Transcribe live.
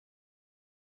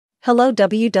Hello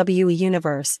WWE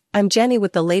Universe, I'm Jenny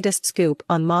with the latest scoop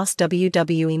on Moss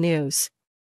WWE news.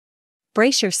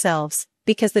 Brace yourselves,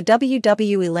 because the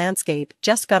WWE landscape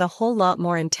just got a whole lot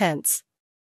more intense.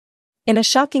 In a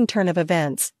shocking turn of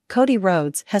events, Cody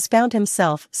Rhodes has found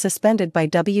himself suspended by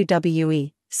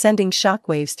WWE, sending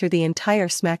shockwaves through the entire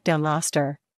SmackDown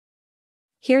roster.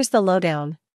 Here's the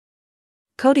lowdown.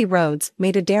 Cody Rhodes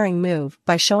made a daring move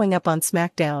by showing up on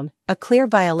SmackDown, a clear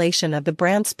violation of the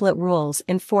brand split rules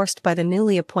enforced by the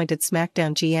newly appointed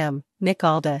SmackDown GM, Nick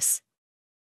Aldis.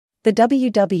 The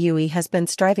WWE has been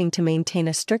striving to maintain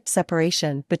a strict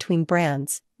separation between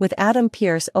brands, with Adam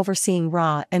Pearce overseeing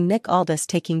Raw and Nick Aldis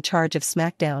taking charge of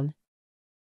SmackDown.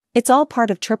 It's all part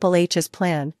of Triple H's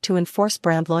plan to enforce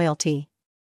brand loyalty.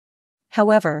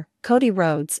 However, Cody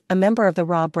Rhodes, a member of the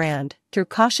Raw brand, threw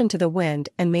caution to the wind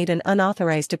and made an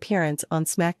unauthorized appearance on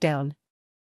SmackDown.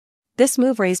 This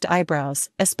move raised eyebrows,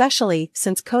 especially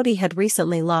since Cody had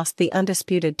recently lost the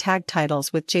undisputed tag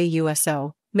titles with Jey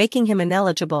Uso, making him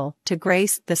ineligible to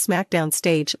grace the SmackDown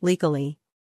stage legally.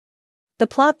 The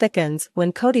plot thickens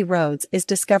when Cody Rhodes is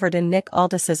discovered in Nick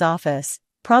Aldis's office,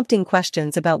 prompting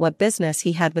questions about what business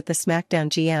he had with the SmackDown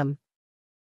GM.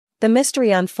 The mystery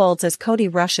unfolds as Cody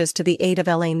rushes to the aid of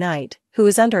LA Knight, who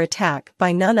is under attack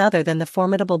by none other than the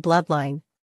formidable Bloodline.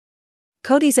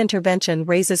 Cody's intervention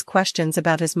raises questions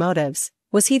about his motives.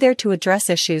 Was he there to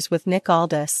address issues with Nick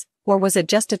Aldis, or was it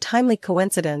just a timely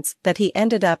coincidence that he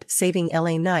ended up saving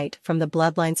LA Knight from the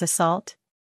Bloodline's assault?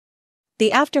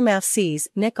 The aftermath sees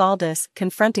Nick Aldis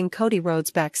confronting Cody Rhodes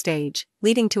backstage,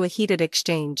 leading to a heated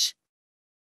exchange.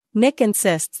 Nick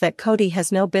insists that Cody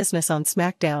has no business on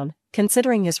SmackDown,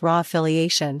 considering his Raw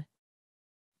affiliation.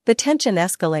 The tension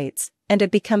escalates, and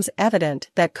it becomes evident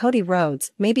that Cody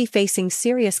Rhodes may be facing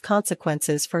serious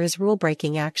consequences for his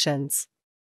rule-breaking actions.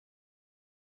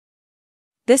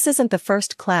 This isn't the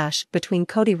first clash between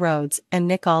Cody Rhodes and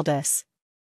Nick Aldis.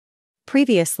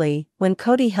 Previously, when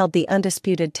Cody held the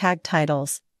undisputed tag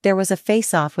titles, there was a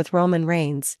face-off with Roman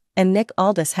Reigns, and Nick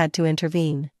Aldis had to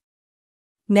intervene.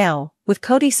 Now, with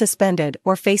Cody suspended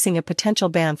or facing a potential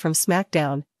ban from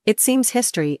SmackDown, it seems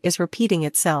history is repeating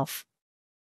itself.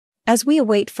 As we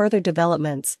await further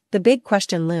developments, the big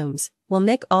question looms: will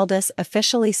Nick Aldis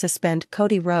officially suspend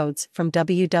Cody Rhodes from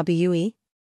WWE?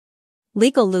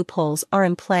 Legal loopholes are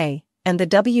in play, and the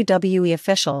WWE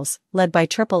officials, led by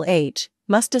Triple H,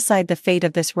 must decide the fate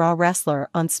of this Raw wrestler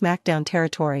on SmackDown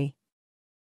territory.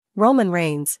 Roman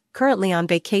Reigns, currently on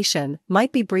vacation,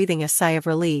 might be breathing a sigh of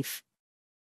relief.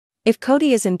 If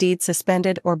Cody is indeed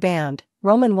suspended or banned,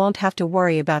 Roman won't have to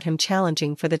worry about him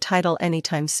challenging for the title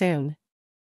anytime soon.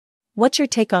 What's your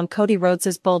take on Cody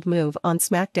Rhodes' bold move on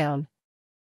SmackDown?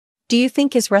 Do you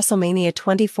think his WrestleMania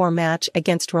 24 match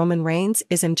against Roman Reigns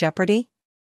is in jeopardy?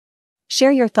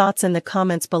 Share your thoughts in the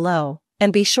comments below,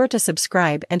 and be sure to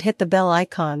subscribe and hit the bell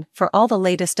icon for all the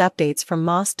latest updates from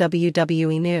Moss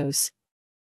WWE News.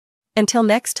 Until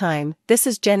next time, this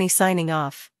is Jenny signing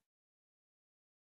off.